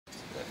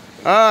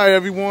Hi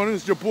everyone,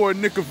 it's your boy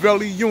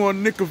KNIKAVELI. You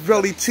on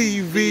KNIKAVELI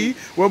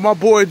TV with my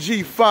boy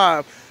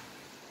G5.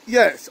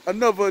 Yes,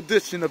 another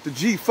edition of the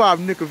G5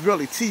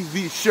 KNIKAVELI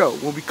TV show.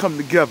 When we come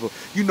together,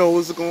 you know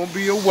it's gonna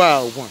be a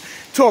wild one.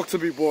 Talk to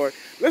me, boy.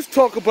 Let's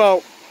talk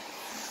about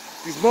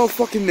these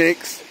motherfucking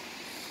Knicks.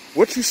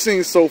 What you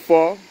seen so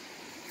far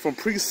from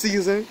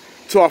preseason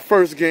to our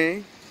first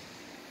game,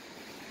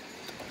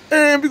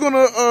 and we're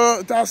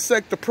gonna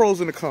dissect the pros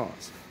and the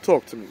cons.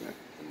 Talk to me, man.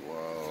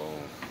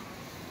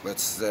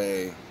 Let's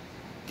say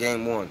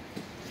game one.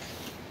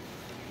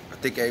 I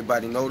think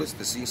everybody noticed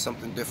to see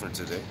something different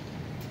today.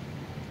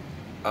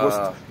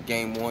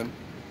 Game one,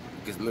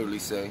 you can literally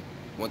say,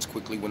 once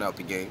quickly went out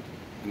the game,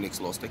 the Knicks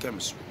lost their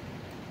chemistry.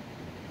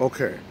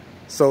 Okay,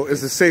 so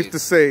is it safe to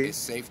say? It's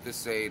safe to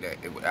say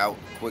that without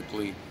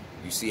quickly,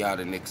 you see how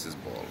the Knicks is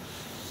balling.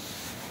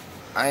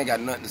 I ain't got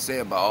nothing to say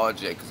about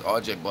RJ, because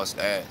RJ bust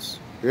ass.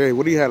 Yeah,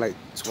 what do you have, like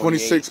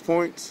 26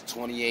 points?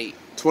 28.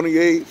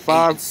 28,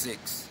 5. 8 and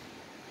 6.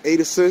 8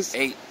 assists?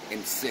 8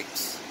 and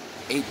 6.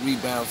 8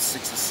 rebounds,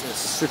 6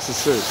 assists. 6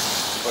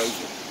 assists.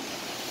 Crazy.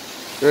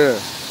 Yeah.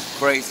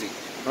 Crazy.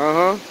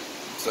 Uh-huh.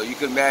 So you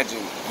can imagine,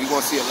 we're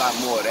going to see a lot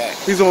more of that.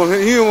 He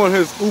on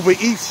his Uber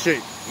Eats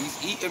shit.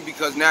 He's eating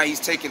because now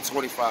he's taking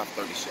 25,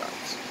 30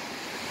 shots.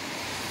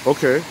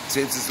 Okay.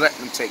 Tibbs is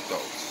letting him take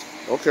those.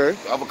 Okay.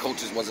 The other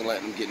coaches wasn't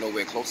letting him get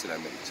nowhere close to that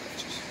many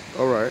touches.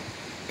 All right.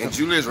 And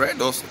Julius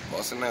Randle's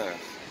busting ass.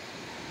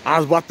 I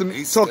was about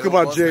to talk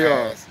about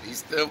JR. He's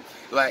still,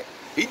 like,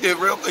 he did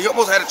real good. He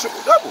almost had a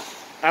triple-double.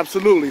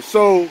 Absolutely.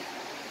 So,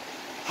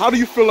 how do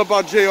you feel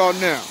about JR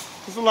now?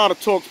 There's a lot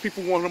of talks.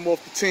 People want him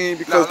off the team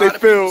because they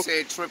feel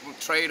said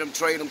trade him.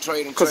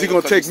 Because he's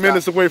going to take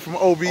minutes away from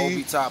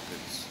Obi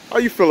Toppins. How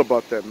you feel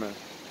about that, man?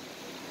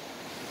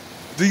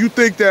 Do you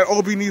think that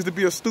Obi needs to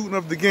be a student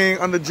of the game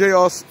under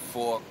JR?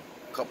 For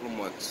a couple of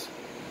months.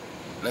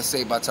 Let's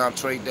say by the time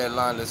trade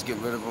deadline, let's get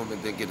rid of him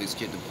and then get this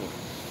kid to play.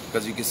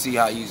 Because you can see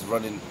how he's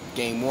running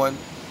game one.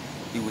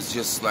 He was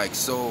just like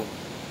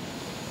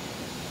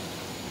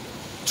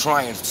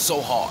trying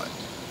so hard.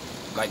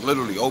 Like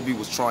literally, Obi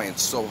was trying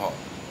so hard.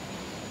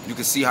 You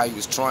can see how he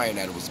was trying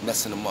that it was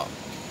messing him up.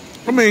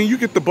 I mean, you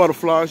get the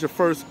butterflies, your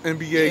first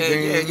NBA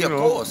game. Yeah, of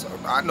course.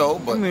 I know,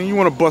 but... I mean, you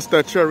want to bust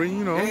that cherry,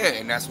 you know. Yeah,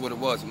 and that's what it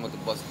was. He wanted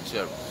to bust the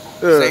cherry.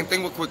 Yeah. Same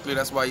thing with Quickly.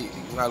 That's why he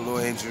got a little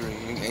injury.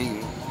 And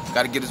he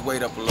got to get his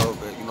weight up a little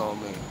bit, you know what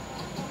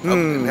I mean?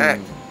 Other than that,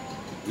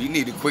 we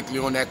needed Quickly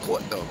on that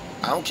court, though.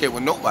 I don't care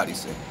what nobody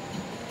said.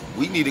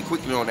 We needed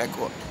Quickly on that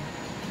court.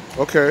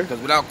 Okay.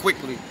 Because without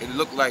Quickly, it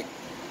looked like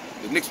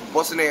the Knicks were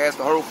busting their ass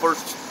the whole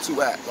first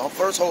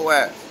whole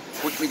half.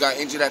 Quickly got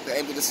injured at the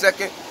end of the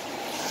second.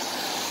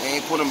 They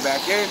ain't put him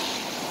back in.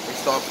 They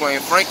started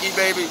playing Frankie,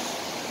 baby.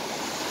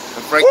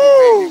 And Frankie,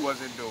 baby,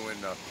 wasn't doing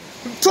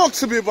nothing. Talk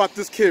to me about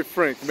this kid,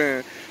 Frank,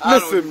 man.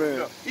 Listen,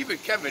 man. Even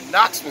Kevin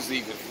Knox was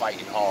even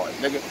fighting hard,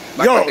 nigga.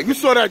 Like, yo, you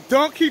saw that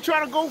dunk he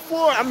trying to go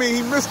for? I mean,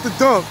 he missed the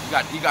dunk.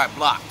 He got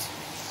blocked.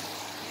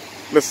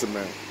 Listen,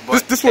 man.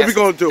 This what we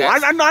gonna do.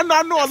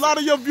 I know a lot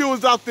of your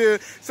viewers out there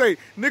say,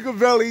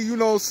 KNIKAVELI, you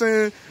know what I'm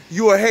saying?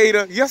 You a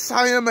hater. Yes,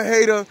 I am a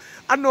hater.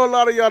 I know a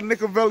lot of y'all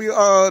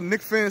KNIKAVELI,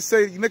 Knick fans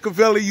say,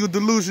 KNIKAVELI, you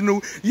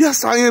delusional.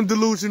 Yes, I am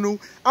delusional.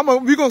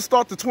 We gonna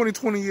start the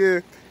 2020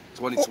 year.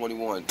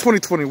 2021.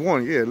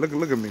 2021, yeah. Look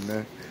at me,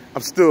 man.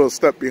 I'm still a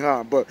step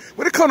behind. But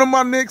when it comes to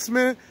my Knicks,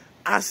 man,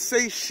 I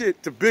say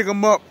shit to big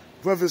them up,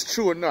 whether it's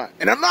true or not.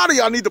 And a lot of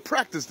y'all need to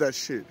practice that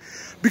shit.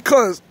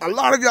 Because a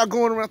lot of y'all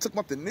going around talking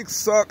about the Knicks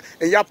suck,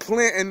 and y'all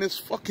planting this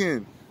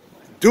fucking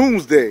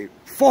doomsday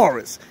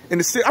forest in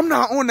the city. I'm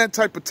not on that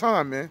type of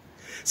time, man.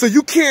 So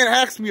you can't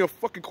ask me a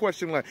fucking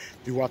question like,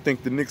 do I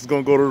think the Knicks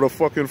gonna go to the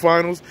fucking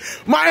finals?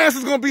 My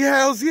answer's gonna be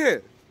hells yeah.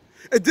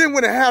 And then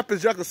when it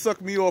happens, y'all can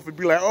suck me off and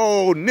be like,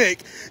 oh, Nick,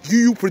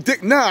 you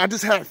predict. Nah, I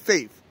just have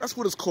faith. That's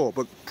what it's called.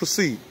 But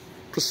proceed.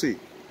 Proceed.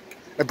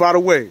 And by the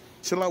way,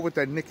 chill out with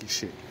that Nicky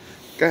shit.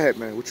 Go ahead,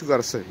 man. What you got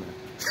to say, man?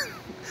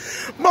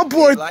 My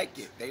boy. They like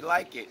it. They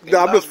like it.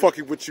 Nah, I'm just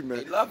fucking with you, man.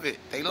 They love it.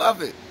 They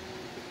love it.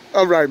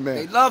 All right, man.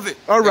 They love it.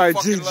 All right,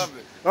 Gigi.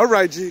 All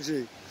right,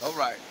 Gigi. All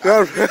right.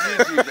 All right.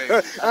 Gigi,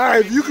 baby. All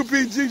right, if you can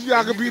be Gigi,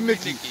 I can be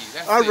Nicky.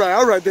 All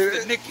right.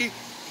 The Nicky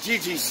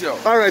Gigi show.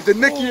 All right, the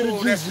Nicky and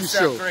the Gigi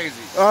show. Crazy.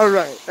 All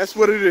right, that's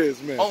what it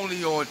is, man.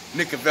 Only on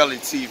KNIKAVELI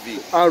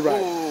TV. All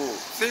right. Ooh,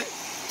 see?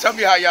 Tell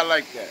me how y'all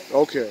like that.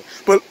 Okay,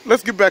 but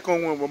let's get back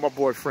on one with my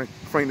boy Frank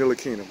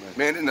Ntilikina, man.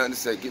 Man, there's nothing to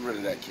say. Get rid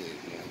of that kid,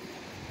 man.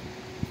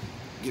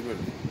 Get rid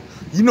of him.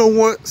 You know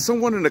what?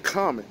 Someone in the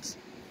comments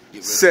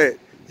said,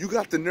 you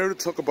got the nerve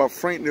to talk about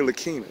Frank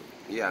Ntilikina.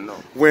 Yeah, I know.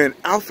 When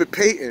Alfred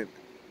Payton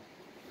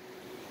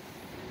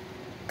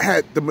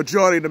had the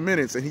majority of the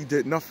minutes and he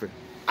did nothing.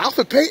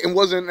 Alfred Payton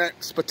wasn't that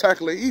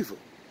spectacular either.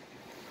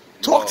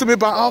 Talk to me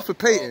about Alfred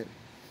Payton.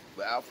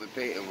 But Alfred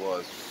Payton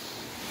was...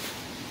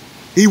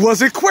 He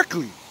wasn't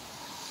Quickly.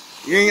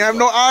 He ain't have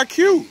no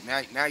IQ.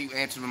 Now you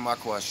answering my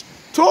question.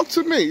 Talk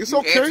to me. It's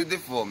okay. You answered it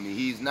for me.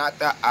 He's not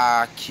the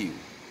IQ.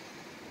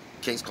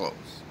 Case closed.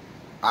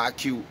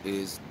 IQ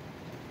is...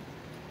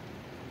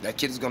 That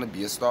kid is going to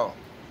be a star.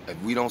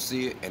 If we don't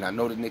see it, and I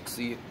know the Knicks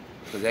see it,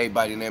 Because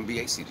everybody in the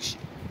NBA see the shit.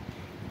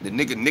 The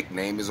nigga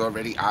nickname is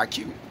already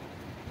IQ.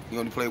 He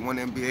only played one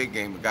NBA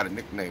game but got a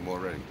nickname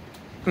already.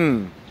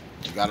 You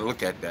gotta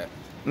look at that.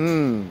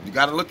 You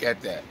gotta look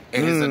at that.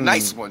 And it's a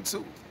nice one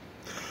too.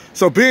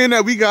 So being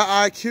that we got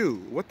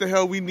IQ, what the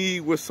hell we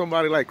need with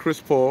somebody like Chris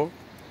Paul,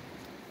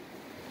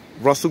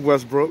 Russell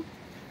Westbrook?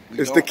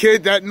 Is the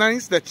kid that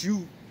nice that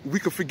we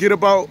could forget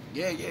about?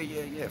 Yeah.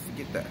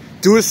 Forget that.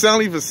 Do it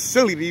sound even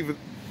silly to even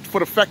for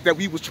the fact that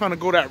we was trying to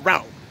go that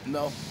route?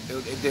 No,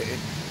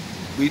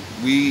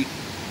 we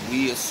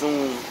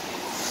assume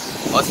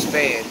us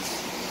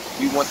fans,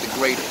 we want the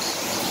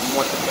greatest, we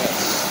want the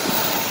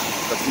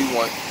best, because we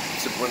want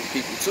to bring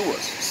people to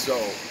us. So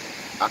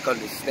I can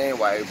understand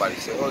why everybody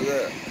say, oh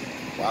yeah,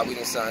 why we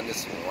didn't sign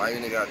this one, why you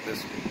didn't got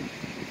this one.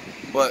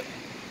 But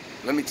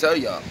let me tell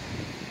y'all,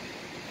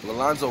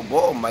 Lonzo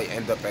Ball might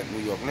end up at New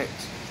York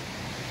Knicks.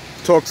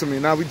 Talk to me.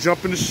 Now we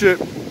jumping the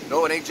ship.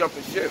 No, it ain't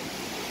jumping ship.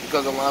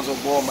 Because Lonzo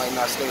Ball might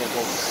not stay in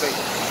Golden State.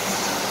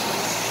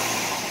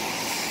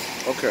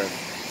 Okay.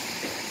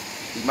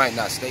 He might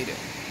not stay there.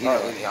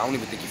 I don't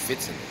even think he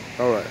fits in it.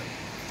 All right.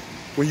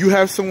 When you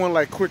have someone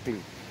like Quickly,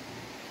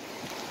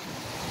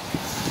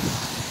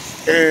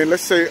 and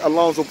let's say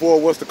Alonzo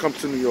Ball was to come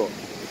to New York,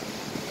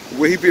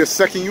 would he be a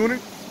second unit?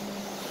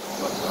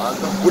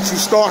 Would you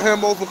start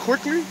him over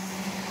Quickly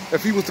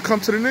if he was to come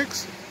to the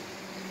Knicks?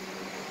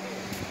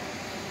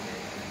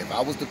 If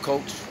I was the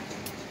coach,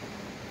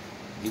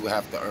 he would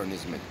have to earn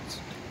his minutes.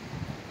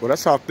 Well,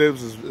 that's how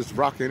Thibs is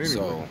rocking anyway.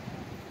 So,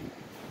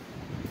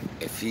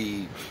 if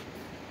he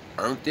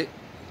earned it,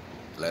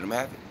 let him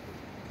have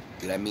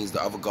it. That means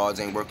the other guards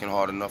ain't working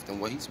hard enough than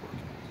what he's working.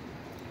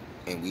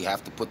 And we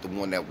have to put the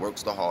one that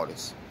works the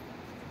hardest,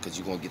 because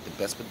you're going to get the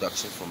best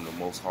production from the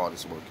most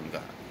hardest working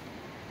guy.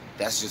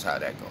 That's just how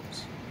that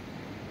goes.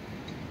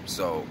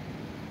 So,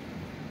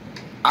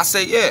 I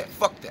say, yeah,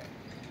 fuck that.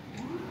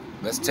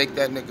 Let's take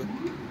that nigga,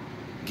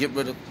 get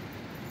rid of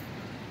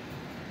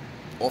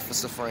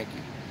Officer Frankie.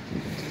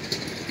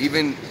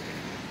 Even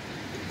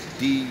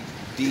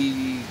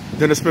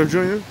Dennis Smith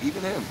Jr.?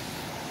 Even him.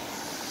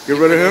 Get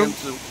rid of him?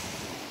 Too.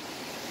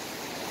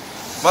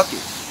 Fuck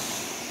it.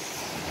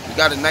 You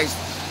got a nice...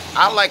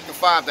 I like the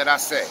 5 that I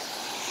said.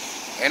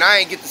 And I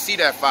ain't get to see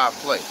that 5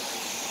 play.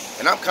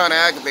 And I'm kind of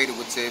aggravated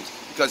with Tibbs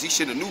because he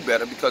should have knew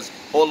better, because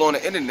all on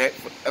the internet,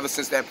 ever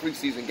since that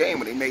preseason game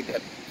when they made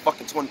that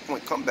fucking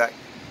 20-point comeback,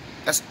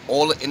 that's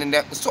all the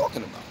internet was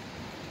talking about.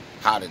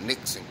 How the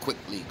Knicks and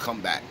Quickly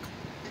come back.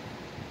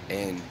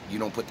 And you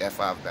don't put that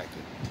 5 back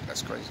in.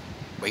 That's crazy.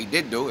 But he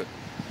did do it.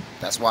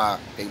 That's why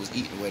they was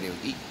eating where they was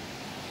eating.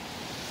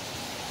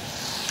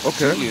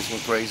 Okay. Julius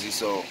went crazy,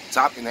 so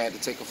Toppin had to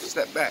take a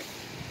step back.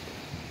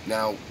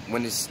 Now,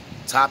 when this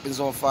Toppin's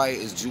on fire,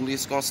 is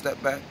Julius going to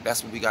step back?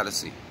 That's what we got to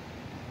see.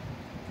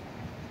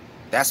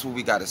 That's what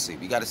we got to see.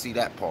 We got to see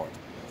that part.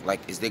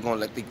 Like, is they going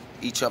to let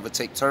each other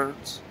take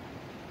turns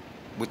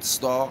with the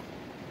star?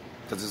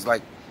 Because it's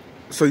like...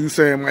 So you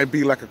saying it might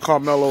be like a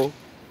Carmelo,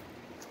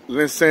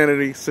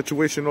 Linsanity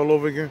situation all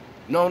over again?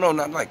 No,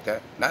 not like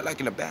that. Not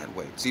like in a bad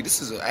way. See,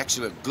 this is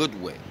actually a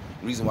good way.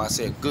 The reason why I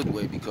say a good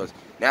way, because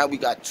now we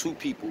got 2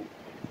 people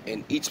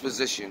in each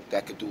position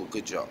that could do a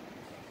good job.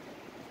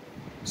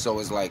 So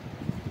it's like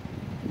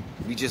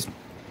we just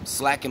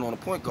slacking on the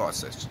point guard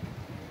section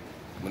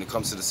when it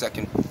comes to the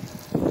second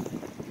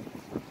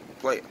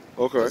player.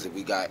 Okay. Because if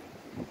we got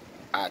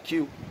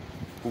IQ,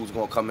 who's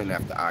going to come in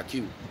after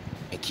IQ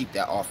and keep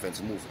that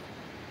offense moving?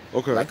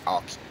 Okay. Like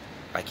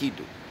he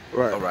do.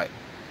 Right. All right.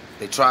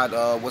 They tried,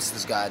 what's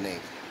this guy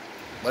name?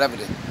 Whatever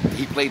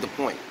he played the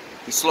point.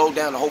 He slowed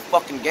down the whole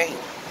fucking game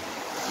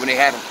when they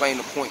had him playing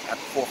the point at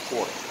the 4th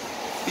quarter.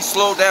 He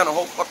slowed down the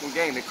whole fucking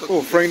game. They couldn't.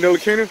 Oh, Frank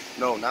Ntilikina?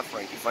 No, not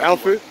Frankie.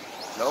 Alfred?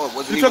 No, it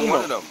wasn't even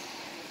one of them.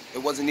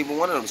 It wasn't even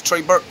one of them. It's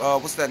Trey Burke.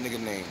 What's that nigga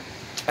name?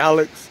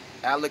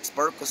 Alex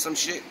Burke or some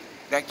shit.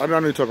 I don't know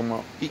what you're talking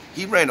about.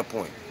 He ran the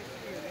point.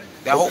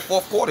 That whole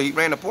 4th quarter, he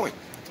ran the point.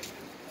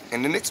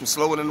 And the Knicks were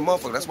slower than the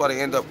motherfucker. That's why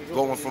they end up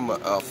going from a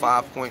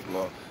 5-point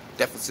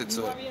deficit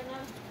to a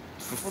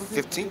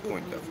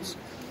 15-point deficit.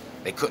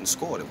 They couldn't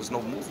score. There was no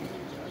movement.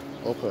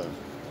 Okay.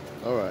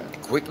 All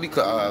right. Quickly,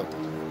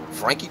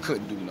 Frankie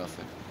couldn't do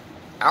nothing.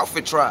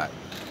 Alfred tried.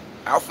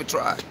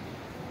 The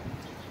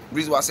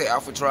reason why I say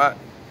Alfred tried,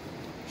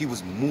 he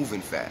was moving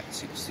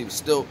fast. He was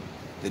still,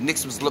 the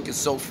Knicks was looking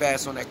so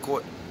fast on that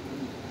court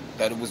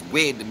that it was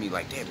weird to me.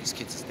 Like, damn, these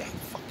kids is that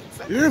fucking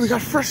fast. Yeah, we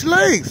got fresh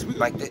legs.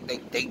 Like,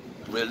 they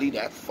really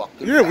that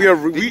fucking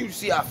fast. Did you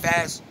see how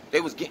fast they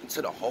was getting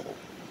to the hole?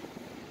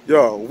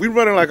 Yo, we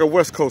running like a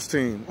West Coast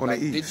team on the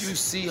East. Did you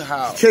see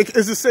how...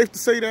 Is it safe to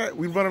say that?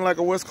 We running like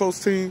a West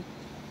Coast team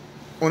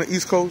on the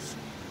East Coast?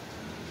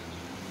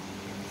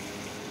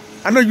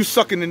 I know you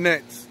sucking the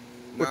Nets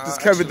with this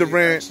Kevin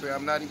Durant. Actually,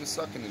 I'm not even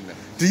sucking the Nets.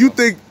 Do you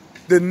think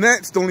the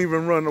Nets don't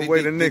even run the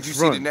way the Knicks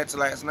run? Did you see the Nets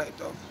last night,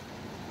 though?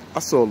 I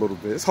saw a little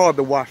bit. It's hard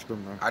to watch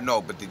them, though. I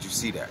know, but did you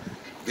see that?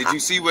 Did you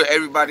see what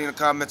everybody in the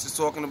comments is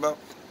talking about?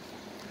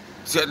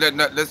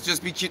 Let's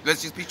just be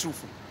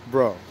truthful.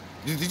 Bro,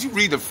 Did you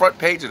read the front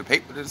page of the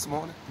paper this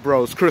morning?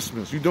 Bro, it's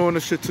Christmas. You doing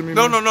this shit to me,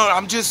 No, man? no, no.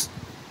 I'm just...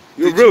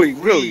 You really.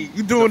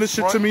 You doing this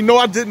shit to me? No,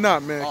 I did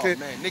not, man. Oh,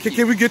 man, Nikki,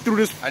 can we get through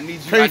this I need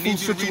you painful to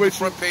situation? read the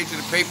front page of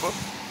the paper.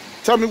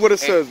 Tell me what it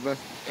says, man.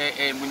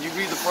 And when you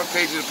read the front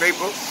page of the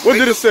paper... What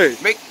did it say?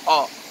 Make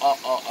a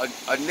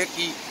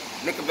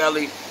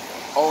KNIKAVELI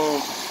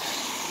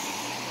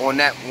on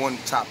that one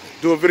topic.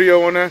 Do a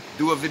video on that?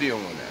 Do a video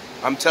on that.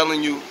 I'm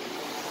telling you,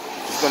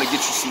 it's gonna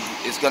get you.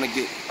 It's gonna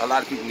get a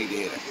lot of people need to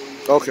hear that.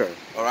 Okay.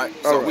 All right.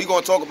 So we're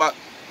gonna talk about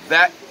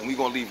that, and we're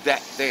gonna leave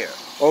that there.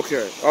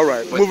 Okay. All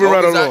right. But Moving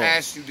right along. I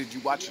asked you, did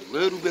you watch a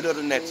little bit of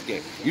the Nets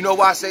game? You know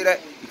why I say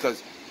that?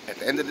 Because at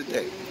the end of the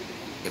day,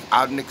 if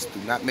our Knicks do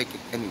not make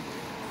it anywhere,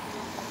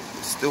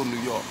 it's still New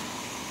York.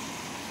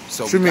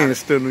 So what you mean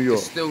it's still New York?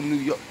 It's still New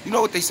York. You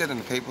know what they said in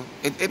the paper?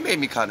 It made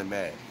me kind of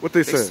mad. What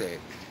they said? They said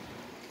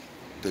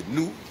the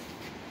New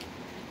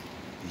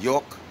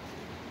York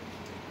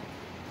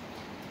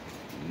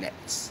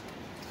Nets.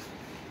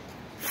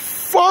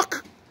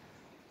 Fuck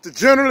the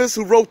journalist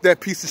who wrote that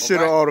piece of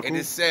shit article. And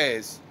it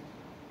says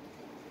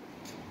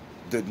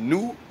the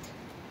New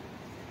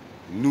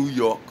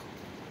York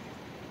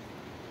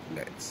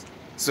Nets.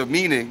 So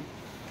meaning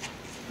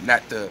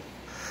not the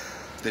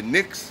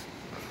Knicks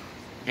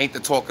ain't the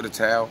talk of the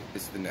town,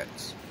 it's the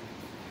Nets.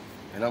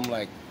 And I'm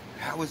like,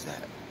 how is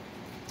that?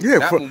 Yeah,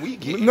 not when we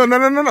get no.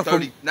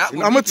 30, I'm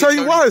gonna tell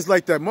you why it's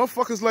like that.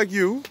 Motherfuckers like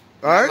you,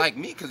 all right? Not like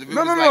me, because if it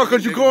no, was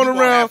because you're going around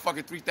have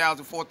fucking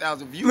 3,000,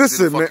 4,000 views.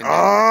 Listen, man.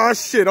 Ah,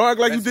 shit. Don't act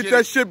like you did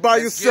that shit by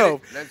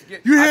yourself.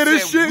 You hear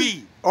this shit?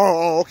 We.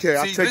 Oh, okay.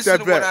 I'll take that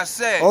back. What I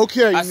said.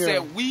 Okay, I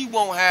said we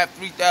won't have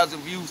 3,000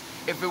 views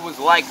if it was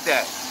like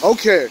that.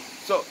 Okay.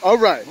 So, all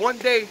right. One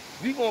day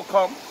we gonna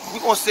come, we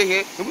gonna sit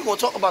here, and we gonna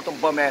talk about them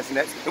bum ass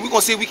Nets, and we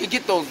gonna see if we can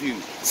get those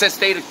views. Since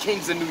they the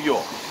kings of New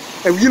York.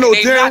 And you know,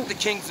 they not the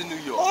kings of New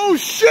York. Oh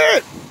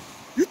shit!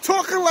 You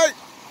talking like?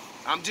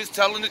 I'm just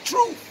telling the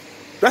truth.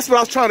 That's what I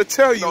was trying to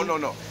tell you.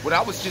 No. What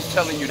I was just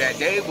telling you that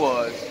day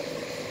was,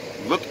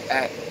 look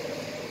at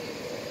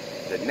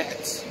the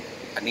Nets.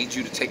 I need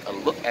you to take a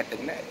look at the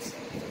Nets.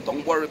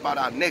 Don't worry about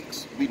our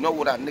Knicks. We know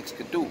what our Knicks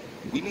could do.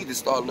 We need to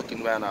start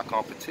looking around our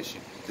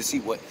competition to see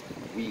what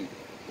we...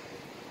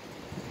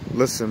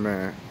 Listen,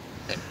 man.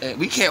 And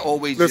we can't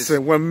always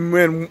listen,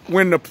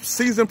 when the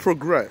season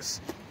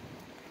progressed,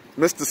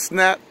 Mr.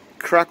 Snap,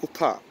 Crackle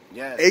Pop,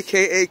 yes,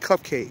 a.k.a.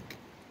 Cupcake,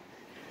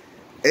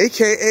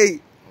 a.k.a.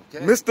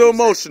 Mr.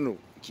 Emotional,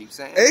 keep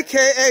saying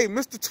a.k.a.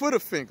 Mr. Twitter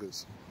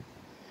Fingers.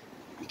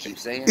 We keep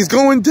saying he's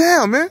going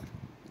down, man.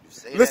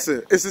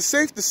 Listen, is it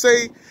safe to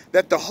say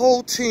that the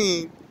whole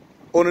team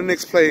on the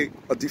Knicks play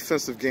a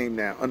defensive game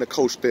now under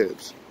Coach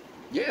Tibbs?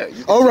 Yeah.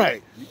 All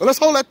right. Well, let's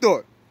hold that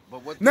thought.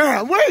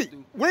 Now, wait,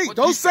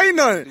 don't say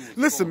nothing.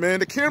 Listen,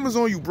 man, the camera's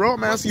on you, bro.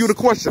 I'm asking you the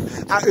question.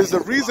 Is the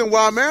reason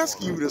why I'm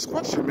asking you this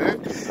question,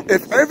 man.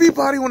 If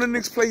everybody on the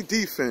Knicks play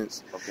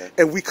defense,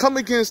 and we come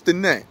against the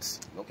Nets,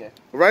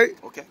 right?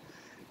 Okay.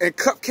 And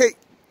Cupcake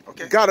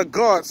got to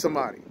guard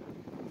somebody.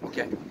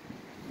 Okay.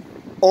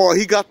 Or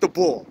he got the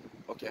ball.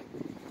 Okay.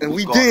 And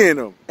we DN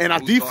him. And our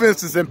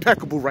defense is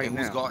impeccable right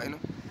now. Who's guarding him?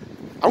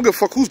 I don't give a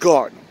fuck who's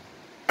guarding him.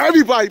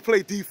 Everybody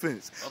play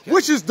defense,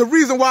 which is the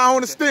reason why I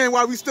understand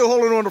why we still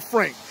holding on to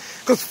Frank.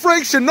 Because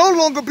Frank should no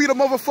longer be the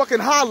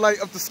motherfucking highlight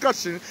of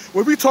discussion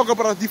when we talk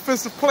about a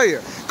defensive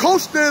player.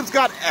 Coach Tibbs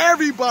got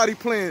everybody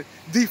playing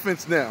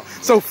defense now.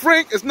 So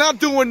Frank is not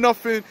doing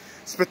nothing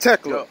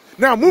spectacular.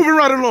 Now, moving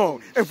right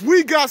along. If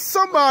we got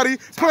somebody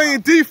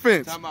playing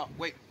defense. Time out.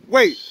 Wait.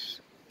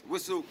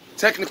 Whistle.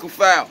 Technical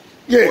foul.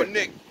 Yeah. Or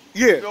Nick.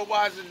 Yeah. You know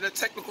why is it a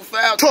technical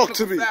foul? Talk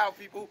to me. Foul,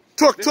 people.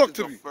 Talk to me. This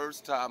is the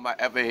first time I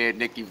ever heard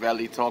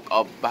KNIKAVELI talk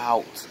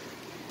about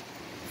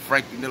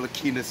Frankie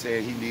Ntilikina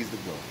saying he needs to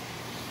go.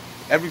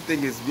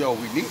 Everything is, yo,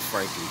 we need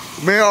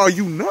Frankie. Man, are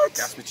you nuts?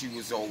 That's what you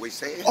was always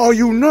saying. Are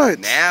you nuts?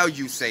 Now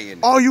you saying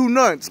it. Are you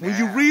nuts? Now. When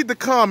you read the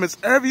comments,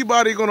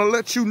 everybody gonna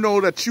let you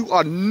know that you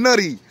are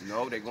nutty.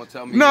 No, they gonna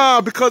tell me.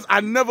 Nah, because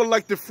I never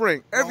liked the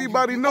Frank.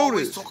 Everybody know this. You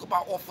always talk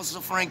about Officer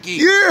Frankie.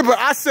 Yeah, but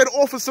I said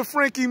Officer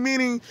Frankie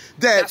meaning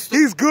that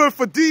he's good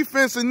for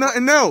defense and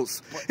nothing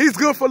else. He's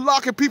good for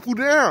locking people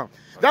down.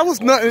 That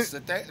was nothing.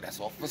 That's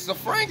Officer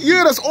Frankie.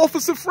 Yeah, that's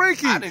Officer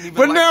Frankie.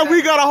 But like now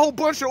we got a whole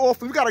bunch of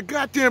officers. We got a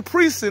goddamn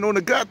precinct on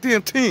the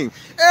goddamn team.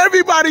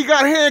 Everybody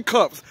got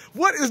handcuffs.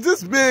 What is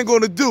this man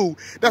going to do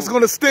that's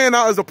going to stand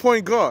out as a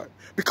point guard?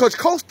 Because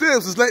Coach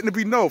Tibbs is letting it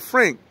be known,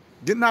 Frank,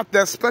 you're not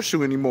that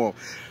special anymore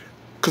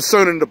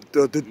concerning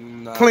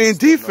the playing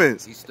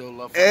defense. He still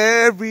loves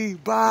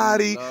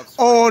Everybody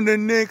on the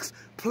Knicks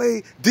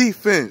play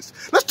defense.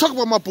 Let's talk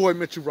about my boy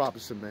Mitchell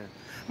Robinson, man.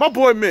 My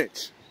boy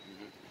Mitch.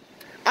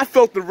 I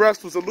felt the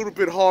refs was a little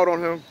bit hard on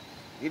him.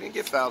 He didn't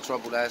get foul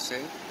trouble that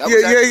scene.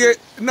 Yeah.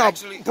 No,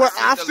 but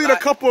I've seen a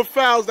couple of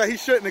fouls that he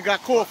shouldn't have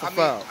got caught for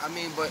fouls.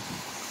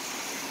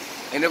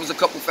 And there was a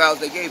couple fouls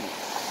they gave him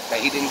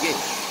that he didn't get.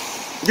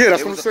 Yeah,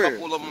 that's what I'm saying. There was a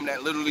couple of them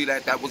that literally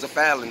that was a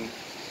fouling.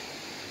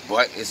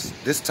 But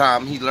this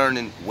time he's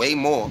learning way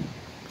more.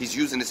 He's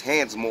using his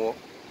hands more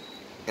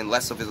and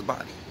less of his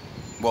body.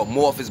 Well,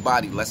 more of his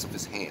body, less of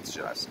his hands,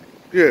 should I say.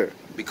 Yeah.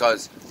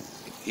 because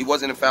he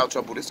wasn't in foul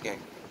trouble this game.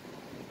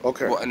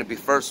 Okay. Well, and the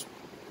first,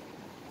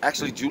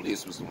 actually,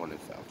 Julius was the one in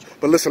foul trouble.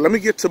 But listen, let me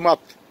get to my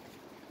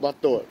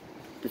thought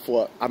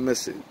before I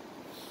miss it.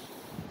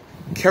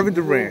 Kevin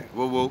Durant,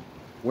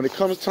 when it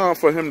comes time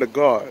for him to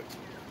guard,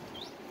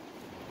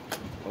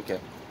 okay,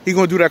 he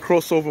gonna do that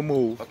crossover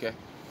move. Okay.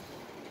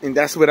 And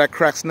that's where that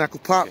crack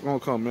snackle pop gonna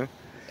come, man.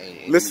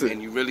 And listen.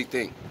 And you really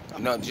think,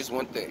 no, just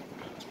one thing,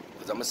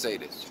 because I'm gonna say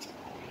this,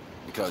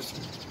 because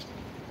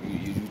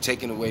you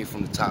taking away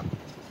from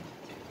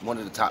one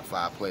of the top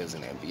 5 players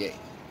in the NBA.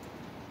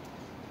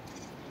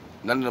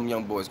 None of them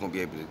young boys gonna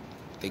be able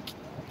to.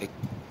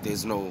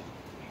 There's no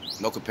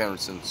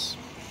comparisons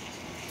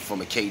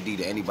from a KD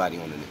to anybody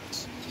on the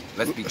Knicks.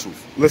 Let's be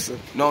truthful. Listen.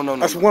 No.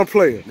 That's one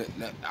player.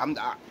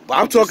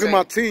 I'm talking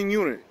about team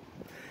unit.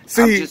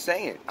 See, I'm just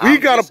saying. We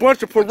got a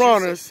bunch of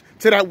piranhas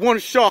to that one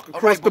shark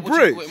across the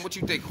bridge. What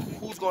you think?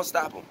 Who's gonna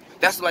stop him?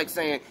 That's like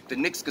saying the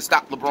Knicks could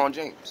stop LeBron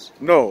James.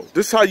 No,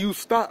 this is how you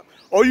stop.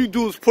 All you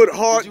do is put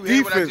hard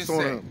defense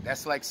on him.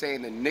 That's like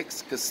saying the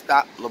Knicks could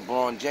stop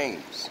LeBron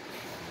James.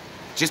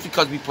 Just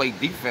because we play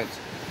defense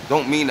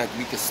don't mean that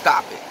we can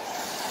stop it.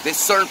 There's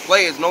certain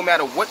players, no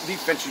matter what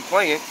defense you're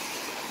playing,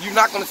 you're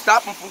not going to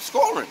stop them from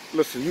scoring.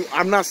 Listen,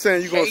 I'm not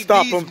saying you're going to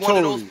stop them totally. one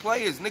of those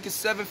players. Niggas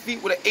 7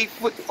 feet with an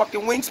 8-foot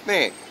fucking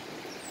wingspan.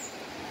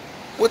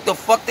 What the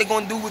fuck they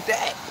going to do with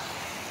that?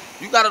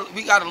 We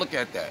gotta look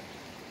at that.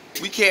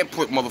 We can't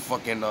put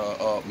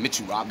motherfucking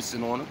Mitchell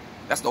Robinson on him.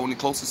 That's the only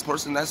closest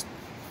person that's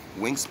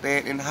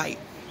wingspan and height.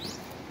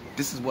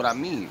 This is what I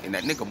mean. And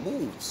that nigga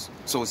moves.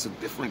 So it's a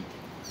different...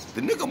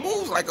 The nigga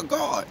moves like a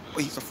guard,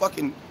 but he's supposed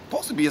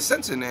to be a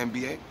center in the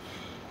NBA,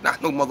 not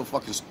no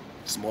motherfucking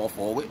small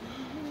forward.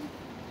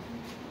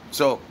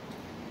 So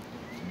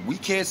we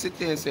can't sit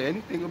there and say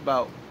anything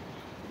about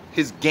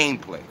his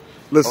gameplay.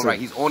 Listen, all right,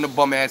 he's on the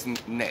bum ass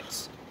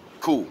Nets.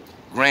 Cool,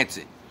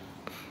 granted.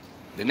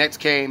 The Nets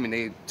came and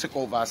they took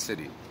over our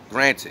city.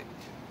 Granted.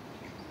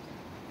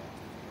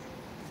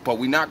 But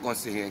we're not gonna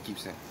sit here and keep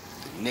saying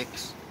the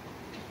Knicks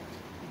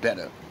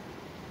better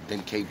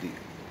than KD.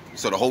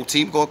 So the whole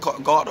team gonna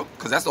guard him?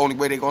 Because that's the only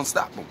way they're gonna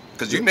stop him.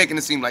 Because you're making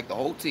it seem like the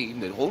whole team,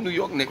 the whole New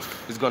York Knicks,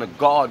 is gonna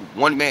guard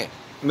one man.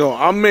 No,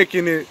 I'm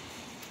making it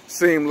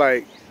seem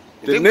like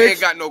the Knicks ain't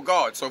got no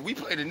guard. So if we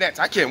play the Nets,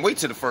 I can't wait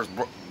till the first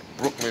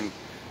Brooklyn,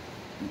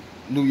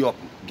 New York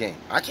game.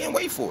 I can't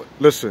wait for it.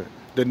 Listen,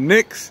 the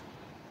Knicks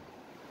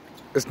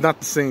is not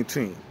the same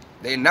team.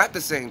 They're not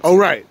the same team. All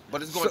right.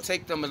 But it's gonna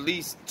take them at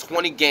least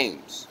 20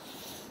 games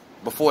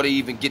before they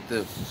even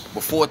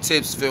before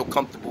Tibbs feel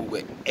comfortable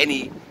with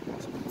any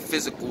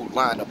physical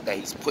lineup that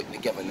he's putting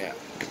together now.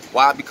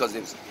 Why? Because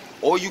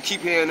all you keep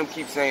hearing them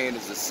keep saying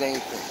is the same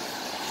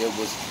thing. There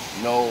was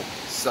no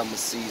summer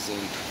season.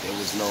 There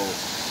was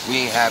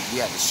we had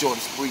the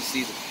shortest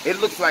preseason. It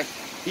looks like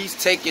he's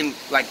taking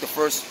like the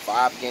first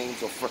 5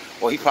 games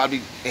or he probably,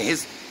 and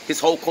his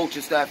whole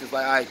coaching staff is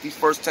like, all right, these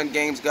first 10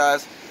 games,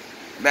 guys,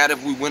 matter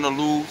if we win or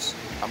lose,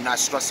 I'm not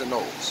stressing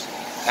those.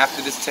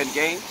 After this 10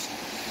 games,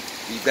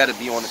 we better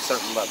be on a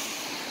certain level.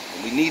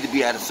 And we need to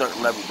be at a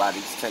certain level by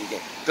these 10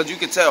 games. Because you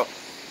can tell,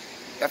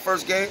 that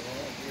first game,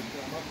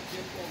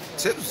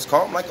 Tibbs was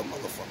calm like a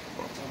motherfucker,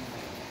 bro.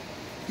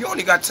 He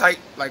only got tight,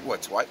 like,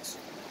 what, twice?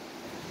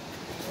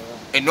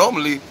 And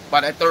normally,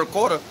 by that third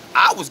quarter,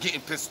 I was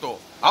getting pissed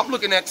off. I'm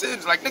looking at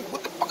Tibbs like, nigga,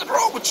 what the fuck is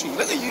wrong with you?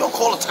 Nigga, you don't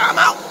call a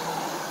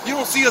timeout? You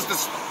don't see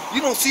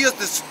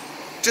us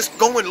just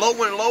going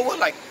lower and lower?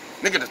 Like,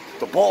 nigga,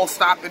 the ball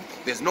stopping.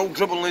 There's no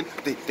dribbling.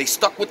 They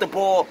stuck with the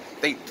ball.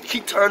 They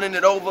keep turning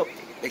it over.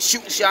 They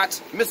shooting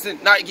shots, missing,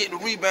 not getting a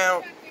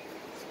rebound.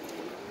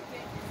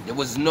 There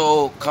was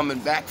no coming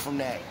back from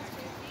that.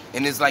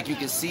 And it's like you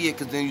can see it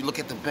because then you look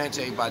at the bench,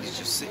 everybody's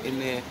just sitting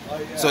there.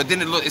 So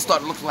then it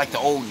started looking like the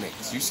old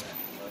Knicks.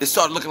 It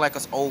started looking like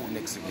us old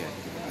Knicks again.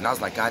 And I was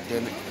like, God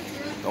damn it,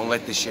 don't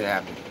let this shit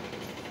happen.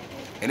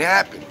 And it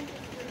happened.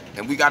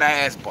 And we got our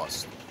ass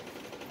bust.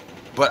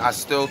 But I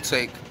still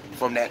take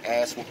from that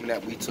ass whooping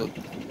that we took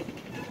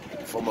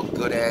from a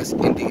good-ass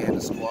Indiana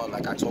squad,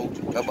 like I told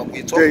you. Remember,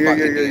 we talked about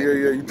Indiana.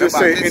 Yeah. You just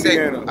say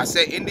Indiana. I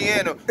said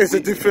Indiana. It's a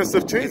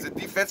defensive team. It's a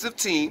defensive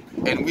team,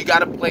 and we got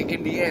to play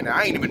Indiana.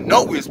 I didn't even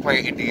know we was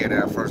playing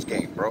Indiana that first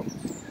game, bro.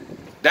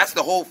 That's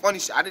the whole funny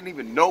shit. I didn't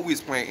even know we was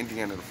playing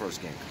Indiana the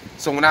first game.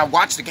 So when I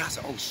watched the guys,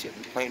 I said, oh, shit,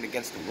 we're playing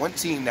against the one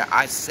team that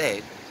I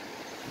said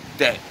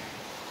that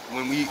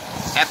when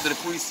after the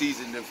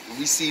preseason, if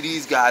we see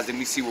these guys, then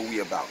we see what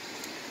we about.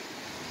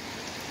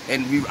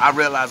 And I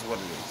realized what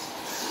it is.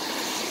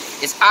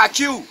 It's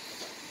IQ.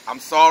 I'm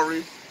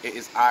sorry. It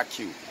is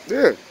IQ.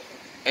 Yeah.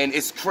 And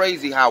it's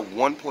crazy how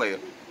one player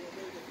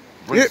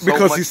brings so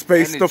because much he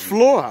spaced the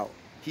floor out.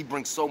 He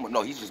brings so much.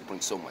 No, he just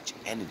brings so much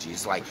energy.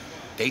 It's like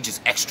they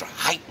just extra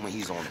hype when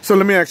he's on it. So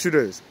let me ask you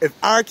this. If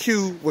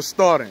IQ was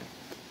starting.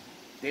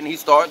 Didn't he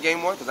start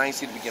game 1? Because I ain't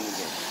see the beginning of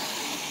the game.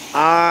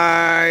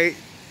 I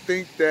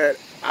think that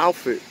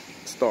outfit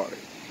started.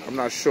 I'm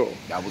not sure.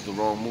 That was the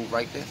wrong move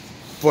right there.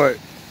 But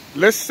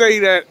let's say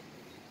that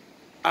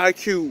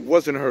IQ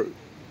wasn't hurt.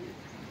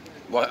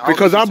 Well,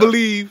 Because I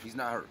believe he's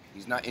not hurt.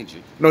 He's not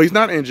injured. No, he's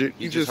not injured.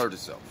 He just hurt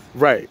himself.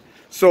 Right.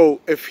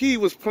 So if he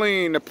was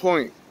playing the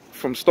point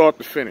from start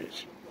to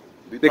finish,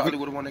 we probably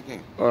would have won that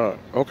game.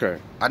 Okay.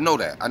 I know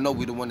that. I know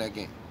we'd have won that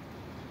game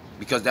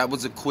because that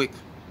was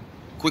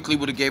quickly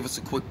would have gave us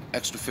a quick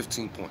extra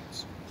 15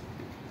 points,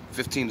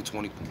 15 to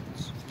 20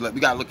 points. We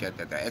gotta look at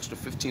that. That extra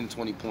 15 to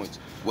 20 points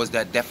was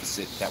that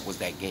deficit. That was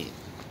that game.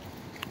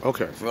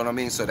 Okay. You know what I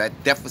mean? So that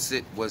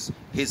deficit was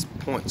his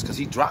points because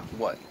he dropped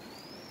what,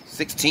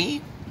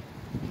 16?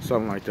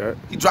 Something like that.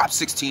 He dropped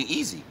 16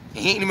 easy. And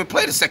he ain't even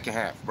played the second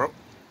half, bro.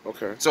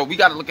 Okay. So we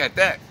got to look at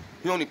that.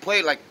 He only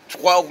played like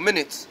 12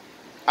 minutes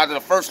out of the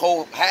first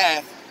whole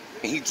half,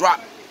 and he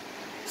dropped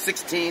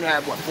 16,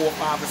 had what, 4 or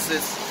 5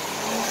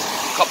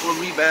 assists, a couple of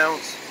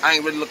rebounds. I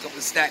ain't really looked up the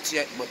stats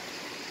yet, but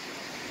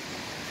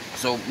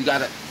so we got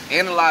to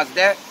analyze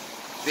that,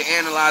 then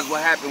analyze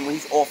what happened when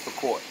he's off the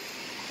court.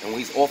 And when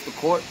he's off the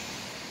court,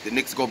 the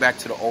Knicks go back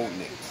to the old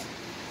Knicks.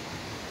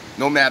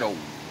 No matter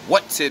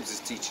what Tibbs is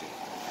teaching,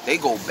 they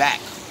go back,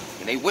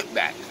 and they went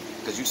back.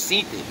 Because you see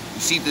it. You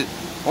see the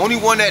only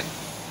one that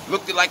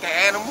looked like an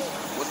animal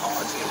was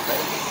RJ,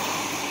 baby.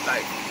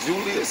 Like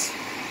Julius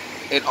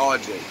and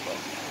RJ, bro.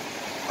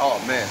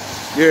 Oh, man.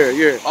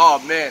 Yeah. Oh,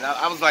 man.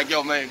 I was like,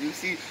 yo, man, you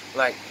see,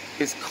 like,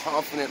 his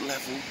confident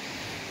level.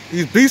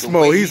 He's beast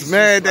mode. He's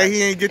mad that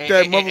he ain't get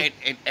that mother.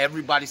 And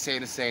everybody's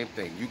saying the same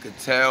thing. You could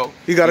tell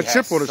he got a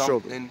chip on his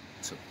shoulder. Something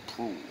to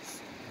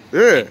prove.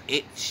 Yeah. And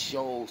it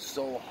shows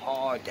so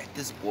hard that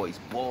this boy's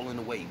balling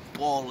away,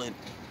 balling.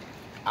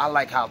 I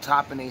like how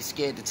Toppin ain't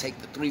scared to take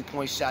the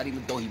 3-point shot,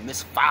 even though he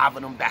missed 5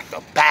 of them back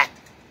to back.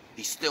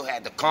 He still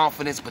had the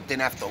confidence, but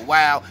then after a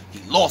while, he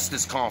lost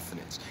his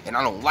confidence. And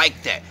I don't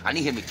like that. I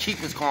need him to keep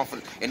his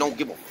confidence and don't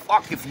give a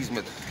fuck if he's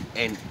missed.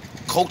 And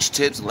Coach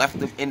Tibbs left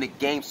him in the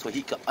game so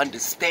he could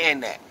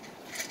understand that.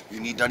 You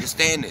need to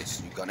understand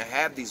this. You're going to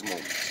have these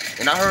moments.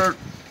 And I heard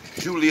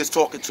Julius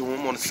talking to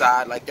him on the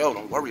side like, yo,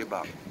 don't worry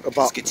about it.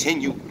 Just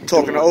continue.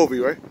 Talking to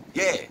Ovi, right?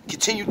 Yeah.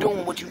 Continue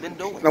doing what you've been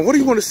doing. Now, what do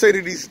you want to say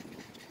to these...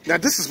 Now,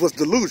 this is what's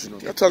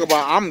delusional. Y'all talk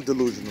about I'm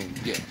delusional.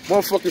 Yeah.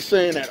 Motherfuckers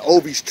saying that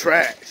Ovi's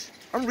trash.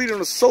 I'm reading on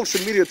the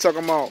social media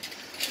talking about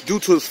due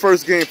to his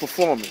first game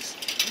performance.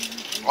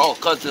 Oh,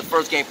 because the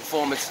first game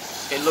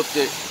performance,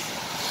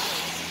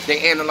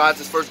 they analyzed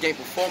his first game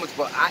performance,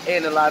 but I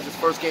analyzed his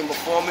first game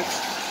performance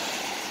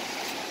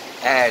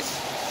as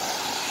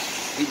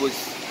he was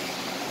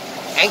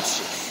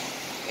anxious.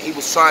 And he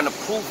was trying to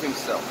prove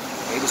himself.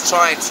 And he was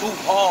trying too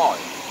hard.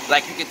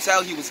 Like you could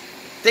tell he was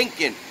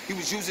thinking. He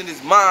was using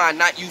his mind,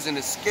 not using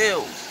his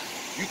skills.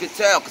 You could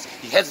tell because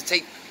he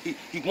hesitated.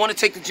 He wanted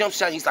to take the jump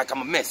shot. He's like,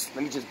 I'm a miss.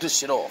 Let me just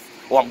dish it off.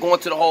 Or I'm going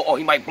to the hole. Oh,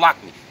 he might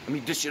block me. Let me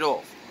dish it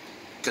off.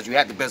 Because you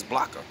had the best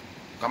blocker.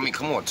 I mean,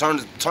 come on. Turn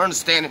the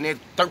stand in there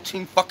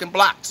 13 fucking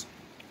blocks.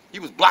 He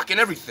was blocking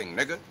everything,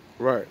 nigga.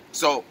 Right.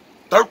 So,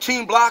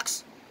 13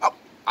 blocks. I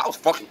was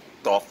fucking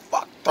the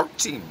fuck.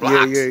 13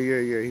 blocks. Yeah.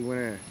 He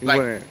went in. He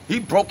went in. He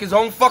broke his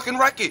own fucking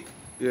record.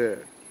 Yeah.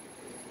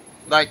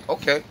 Like,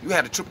 okay, you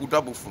had a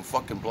triple-double from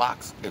fucking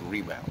blocks and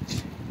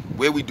rebounds.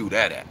 Where we do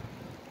that at?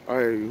 I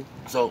hear you.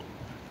 So,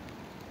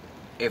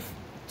 if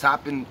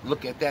Toppin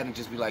look at that and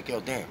just be like,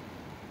 yo, damn,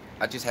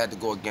 I just had to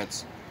go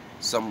against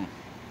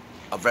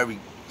a very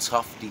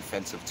tough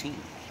defensive team.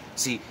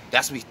 See,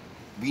 that's what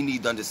we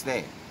need to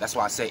understand. That's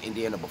why I said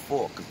Indiana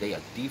before, because they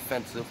are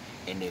defensive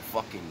and they're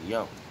fucking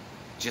young.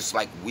 Just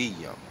like we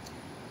young.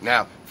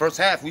 Now, first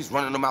half, we was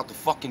running them out the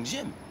fucking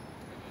gym.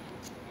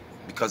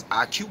 Because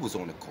IQ was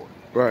on the court.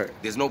 Right.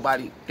 There's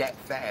nobody that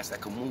fast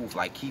that can move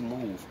like he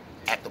moved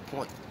at the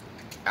point.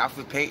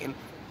 Alfred Payton,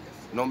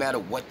 no matter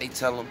what they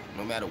tell him,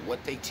 no matter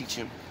what they teach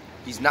him,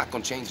 he's not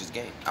going to change his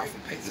game.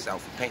 Alfred Payton is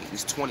Alfred Payton.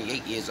 He's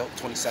 28 years old,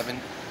 27.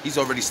 He's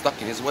already stuck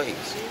in his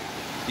ways.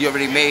 He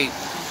already made,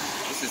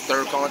 this is his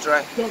 3rd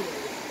contract.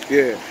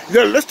 Yeah,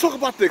 let's talk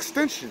about the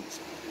extensions.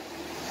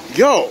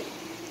 Yo,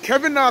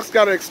 Kevin Knox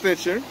got an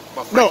extension.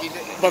 But Frankie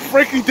didn't. But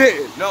Frankie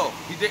didn't. No,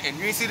 he didn't.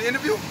 You ain't see the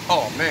interview?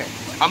 Oh, man.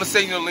 I'm going to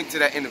send you a link to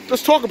that interview.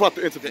 Let's talk about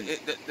the interview.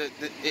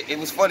 It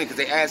was funny because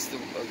they asked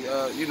him,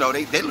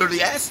 they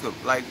literally asked him,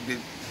 like,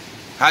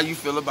 how you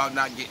feel about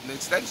not getting the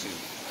extension?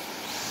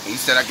 And he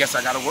said, I guess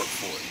I got to work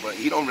for it. But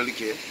he don't really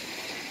care.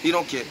 He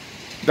don't care.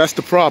 That's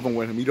the problem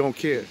with him. He don't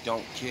care. He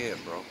don't care,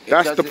 bro.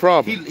 That's the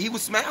problem. He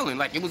was smiling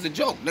like it was a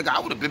joke. Nigga, I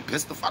would have been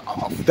pissed the fuck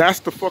off. That's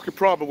the fucking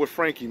problem with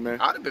Frankie,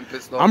 man. I'd have been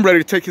pissed off. I'm ready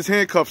to take his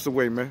handcuffs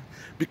away, man.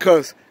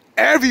 Because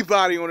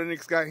everybody on the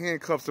Knicks got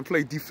handcuffs and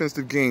play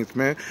defensive games,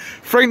 man.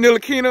 Frank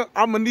Ntilikina,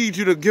 I'm going to need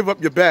you to give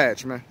up your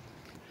badge, man.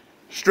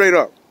 Straight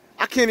up.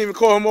 I can't even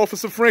call him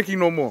Officer Frankie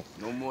no more.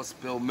 No more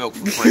spilled milk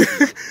for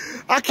Frankie.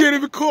 I can't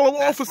even call him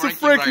That's Officer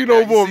Frankie no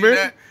right more, man.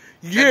 That?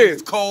 Yeah.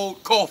 It's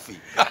cold coffee.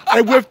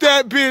 And with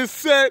that being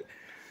said,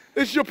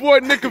 it's your boy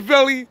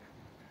KNIKAVELI.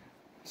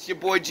 It's your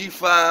boy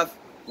G5.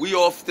 We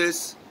off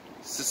this.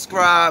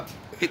 Subscribe.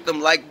 Hit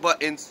them like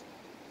buttons.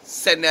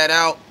 Send that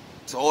out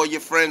to all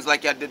your friends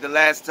like y'all did the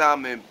last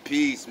time. And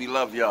peace. We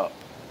love y'all.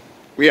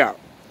 We out.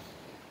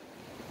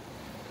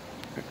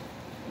 Hit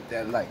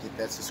that like. Hit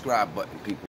that subscribe button, people.